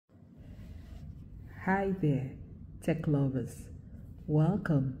Hi there, tech lovers.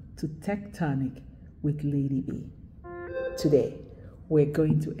 Welcome to Tech Tonic with Lady B. Today, we're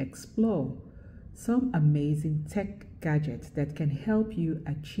going to explore some amazing tech gadgets that can help you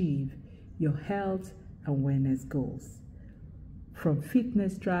achieve your health and wellness goals. From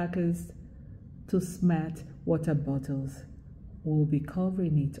fitness trackers to smart water bottles, we'll be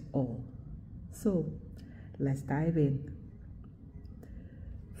covering it all. So, let's dive in.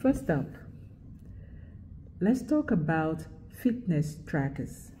 First up, let's talk about fitness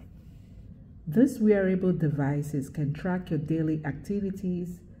trackers. These wearable devices can track your daily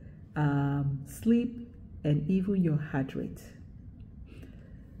activities, sleep, and even your heart rate.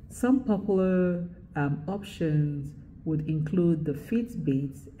 Some popular options would include the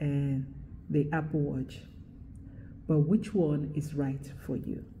Fitbit and the Apple Watch. But which one is right for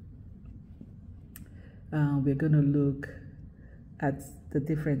you? We're going to look at the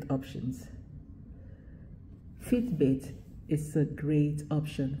different options. Fitbit is a great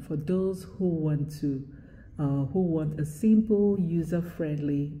option for those who want a simple,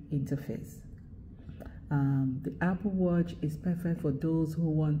 user-friendly interface. The Apple Watch is perfect for those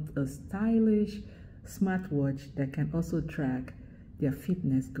who want a stylish smartwatch that can also track their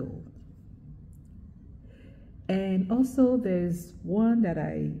fitness goals. And also there's one that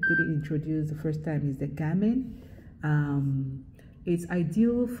I didn't introduce the first time, is the Garmin. It's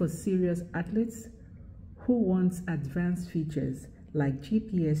ideal for serious athletes who want advanced features like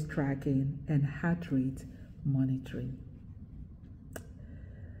GPS tracking and heart rate monitoring.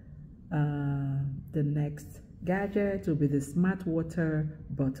 The next gadget will be the smart water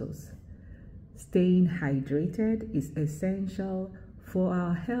bottles. Staying hydrated is essential for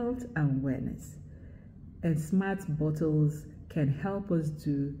our health and wellness, and smart bottles can help us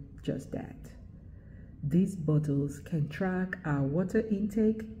do just that. These bottles can track our water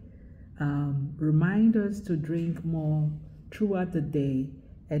intake, remind us to drink more throughout the day,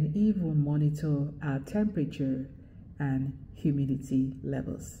 and even monitor our temperature and humidity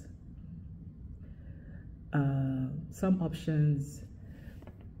levels. Some options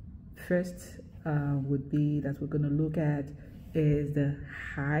first would be that we're going to look at is the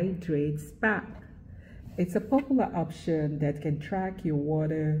Hydrate Spa. It's a popular option that can track your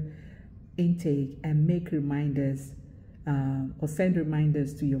water intake and make reminders or send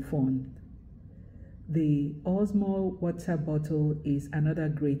reminders to your phone. The Osmo water bottle is another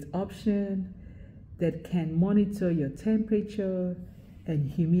great option that can monitor your temperature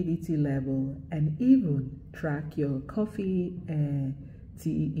and humidity level and even track your coffee and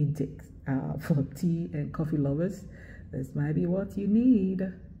tea intake. For tea and coffee lovers, this might be what you need.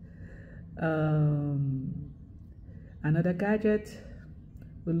 Another gadget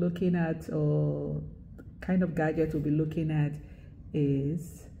we're looking at, or kind of gadget we'll be looking at,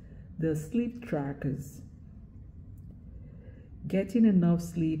 is the sleep trackers. Getting enough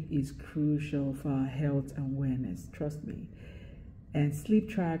sleep is crucial for our health and wellness, trust me. And sleep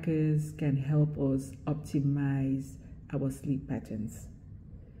trackers can help us optimize our sleep patterns.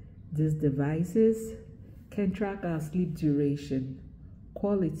 These devices can track our sleep duration,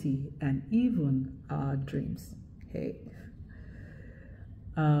 quality, and even our dreams. Hey.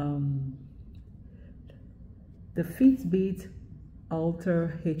 The Fitbit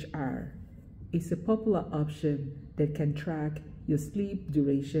Ultra HR is a popular option that can track your sleep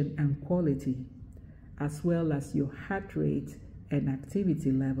duration and quality, as well as your heart rate and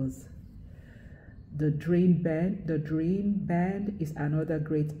activity levels. The Dream Band is another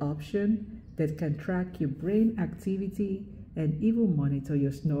great option that can track your brain activity and even monitor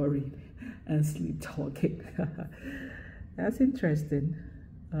your snoring and sleep talking. That's interesting.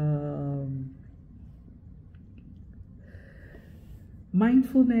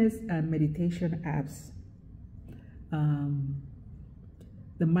 Mindfulness and meditation apps.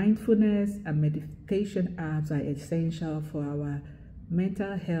 The mindfulness and meditation apps are essential for our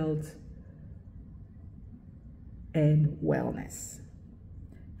mental health and wellness.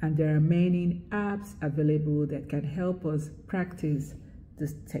 And there are many apps available that can help us practice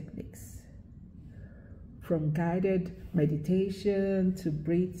these techniques. From guided meditation to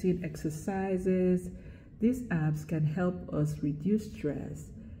breathing exercises, these apps can help us reduce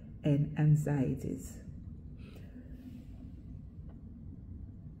stress and anxieties.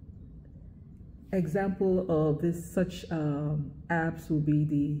 Example of such apps will be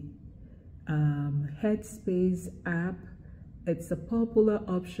the Headspace app. It's a popular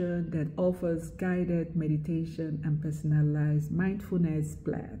option that offers guided meditation and personalized mindfulness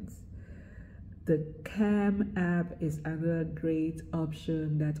plans. The Calm app is another great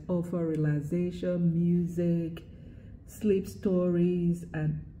option that offers relaxation music, sleep stories,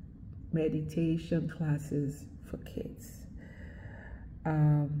 and meditation classes for kids.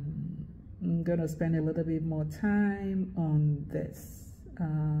 I'm going to spend a little bit more time on this.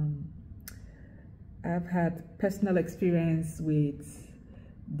 I've had personal experience with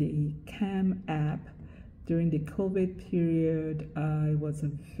the Calm app during the COVID period. It was a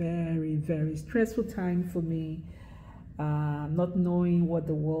very, very stressful time for me, not knowing what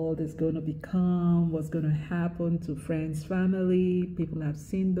the world is going to become, what's going to happen to friends, family, people I've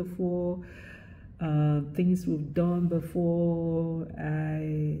seen before, things we've done before.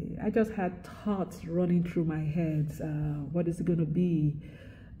 I just had thoughts running through my head. What is it going to be?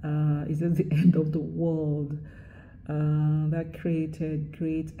 Is it the end of the world? That created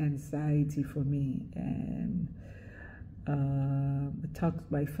great anxiety for me. And I talked to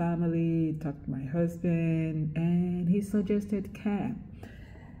my family, talked to my husband, and he suggested Calm.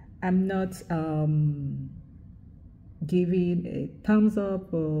 I'm not giving a thumbs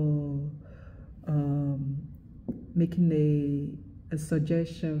up or making a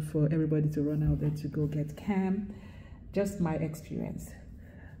suggestion for everybody to run out there to go get Calm. Just my experience.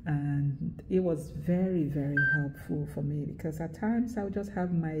 And it was very, very helpful for me, because at times I would just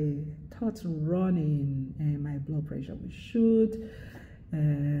have my thoughts running and my blood pressure would shoot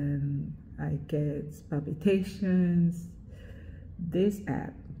and I get palpitations. This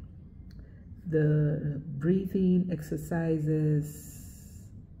app, the breathing exercises,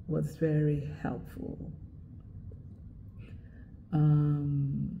 was very helpful.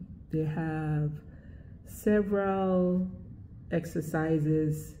 They have several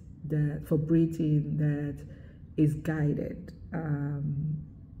exercises that for breathing that is guided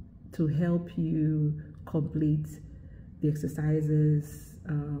to help you complete the exercises.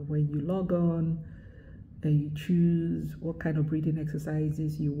 When you log on and you choose what kind of breathing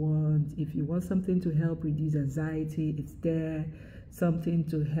exercises you want. If you want something to help reduce anxiety, it's there. Something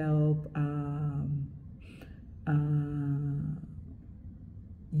to help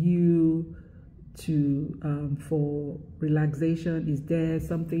you to for relaxation is there.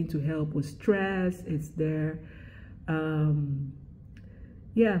 Something to help with stress, it's there.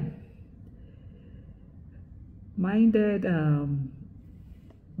 Yeah,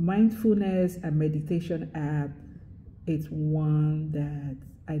 mindfulness and meditation app, it's one that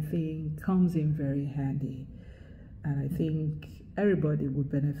I think comes in very handy, and I think everybody would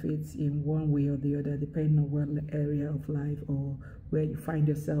benefit in one way or the other, depending on what area of life or where you find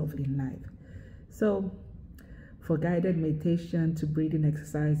yourself in life. So for guided meditation to breathing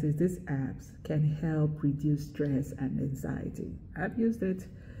exercises, these apps can help reduce stress and anxiety. I've used it.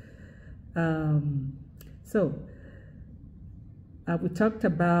 We talked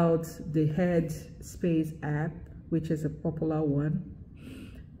about the Headspace app, which is a popular one.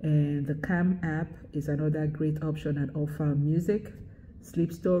 And the Calm app is another great option that offers music,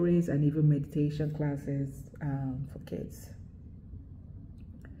 sleep stories, and even meditation classes for kids.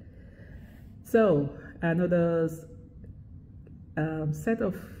 So another set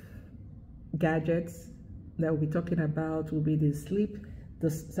of gadgets that we'll be talking about will be the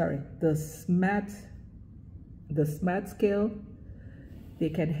smart scale. They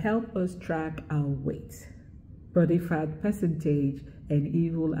can help us track our weight, body fat percentage, and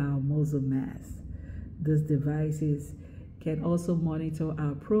even our muscle mass. These devices can also monitor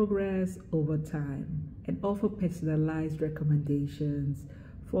our progress over time and offer personalized recommendations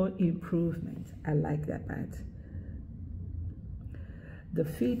for improvement. I like that part. The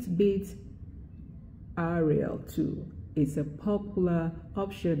Fitbit Aerial 2 is a popular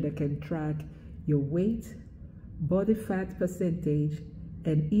option that can track your weight, body fat percentage,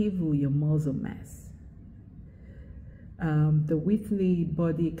 and even your muscle mass. The Whitney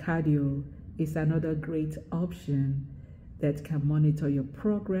Body Cardio is another great option that can monitor your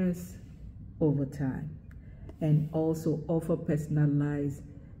progress over time and also offer personalized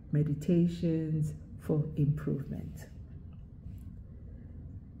meditations for improvement.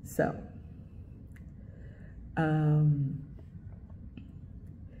 So,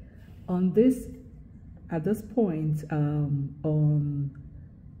 at this point, on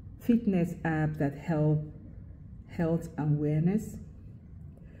fitness apps that help health awareness,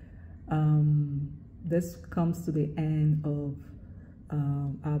 this comes to the end of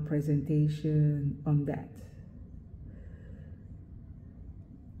our presentation on that.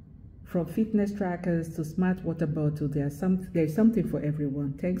 From fitness trackers to smart water bottle, there's something for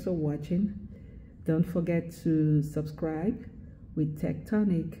everyone. Thanks for watching. Don't forget to subscribe with Tech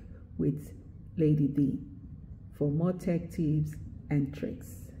Tonic with Lady D for more tech tips and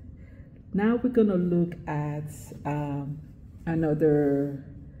tricks. Now we're going to look at another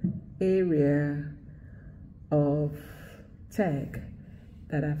area of tech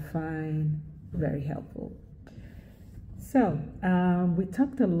that I find very helpful. So we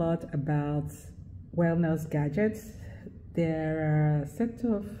talked a lot about wellness gadgets. There are a set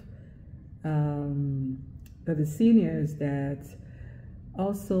of the seniors that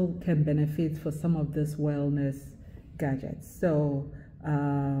also can benefit for some of this wellness gadgets. So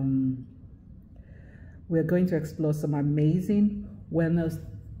we're going to explore some amazing wellness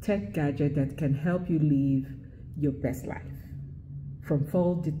tech gadget that can help you live your best life. From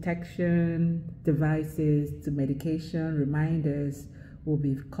fall detection devices to medication reminders, we'll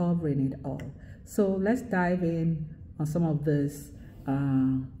be covering it all. So let's dive in on some of these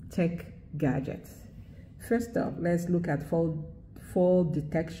tech gadgets. First up, let's look at fall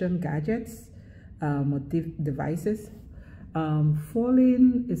detection gadgets or devices.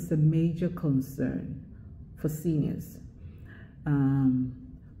 Falling is a major concern for seniors,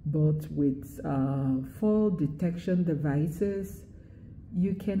 but with fall detection devices,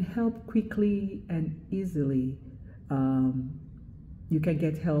 you can help quickly and easily. You can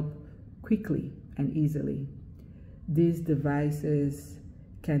get help quickly and easily. These devices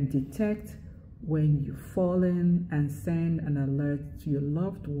can detect when you've fallen and send an alert to your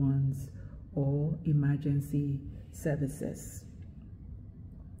loved ones or emergency services.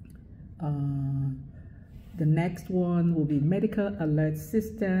 The next one will be medical alert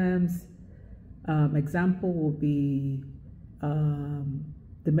systems. Example will be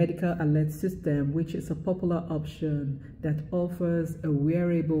the medical alert system, which is a popular option that offers a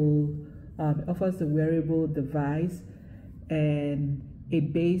wearable device and a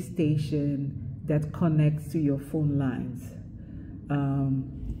base station that connects to your phone lines.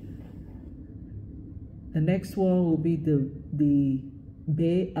 The next one will be the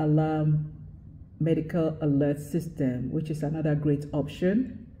Bay Alarm medical alert system, which is another great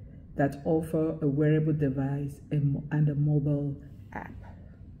option that offer a wearable device and a mobile app.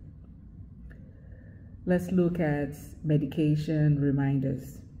 Let's look at medication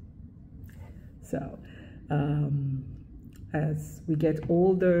reminders. So as we get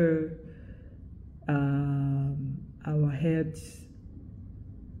older, our heads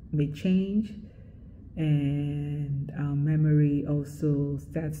may change and our memory also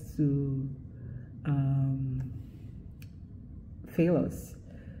starts to fail us.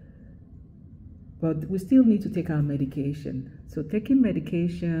 But we still need to take our medication. So taking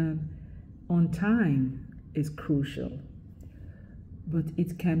medication on time is crucial, but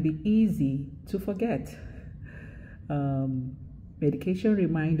it can be easy to forget. Medication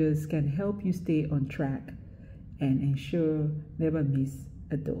reminders can help you stay on track and ensure never miss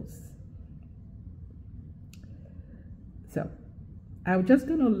a dose. So I'm just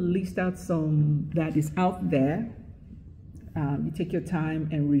going to list out some that is out there. You take your time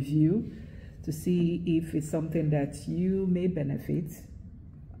and review to see if it's something that you may benefit.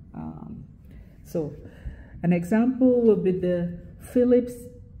 So an example will be the Philips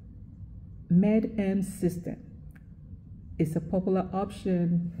Med-M system. It's a popular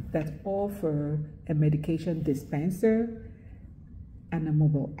option that offers a medication dispenser and a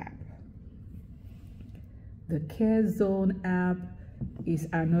mobile app. The Care Zone app is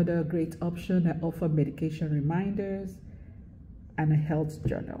another great option that offers medication reminders and a health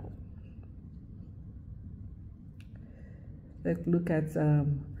journal. Let's look at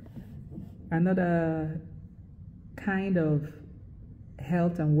another kind of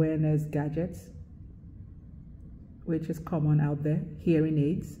health and wellness gadgets, which is common out there: hearing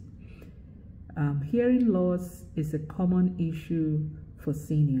aids. Hearing loss is a common issue for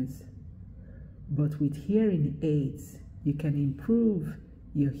seniors, but with hearing aids, you can improve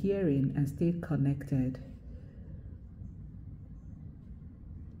your hearing and stay connected.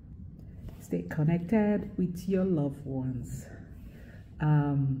 Stay connected with your loved ones.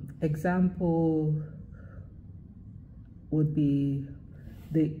 Example would be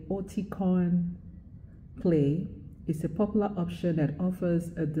the Oticon Play. It's a popular option that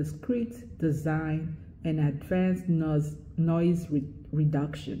offers a discreet design and advanced noise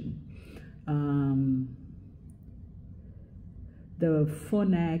reduction. The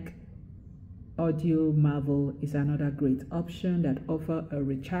Phonak Audio Marvel is another great option that offers a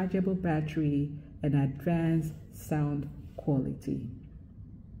rechargeable battery and advanced sound quality.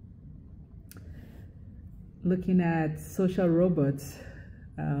 Looking at social robots,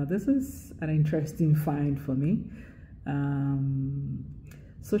 this is an interesting find for me.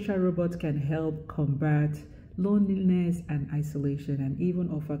 Social robots can help combat loneliness and isolation and even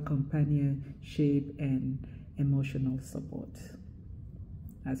offer companionship and emotional support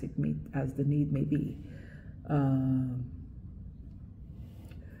as the need may be.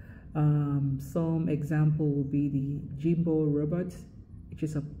 Some example will be the Jimbo robot, which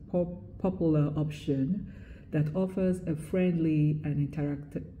is a popular option that offers a friendly and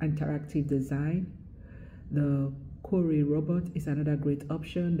interactive design. The Corey robot is another great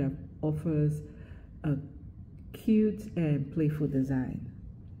option that offers a cute and playful design.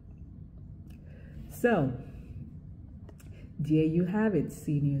 So, there you have it,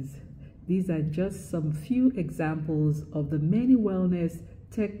 seniors. These are just some few examples of the many wellness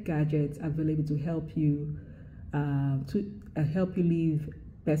tech gadgets available to help you live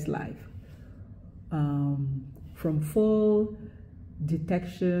best life. From fall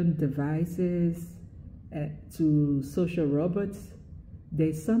detection devices to social robots,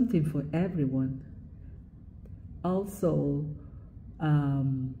 there's something for everyone. Also,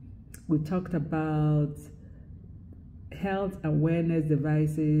 we talked about health awareness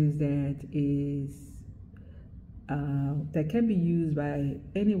devices that can be used by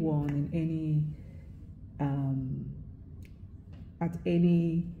anyone in at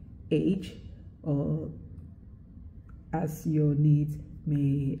any age or as your needs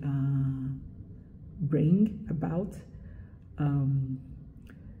may bring about.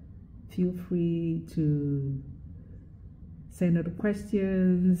 Feel free to send out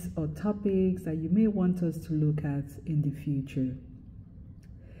questions or topics that you may want us to look at in the future.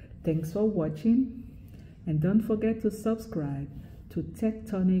 Thanks for watching, and don't forget to subscribe to Tech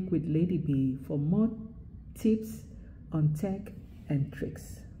Tonic with Lady B for more tips on tech and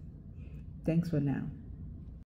tricks. Thanks for now.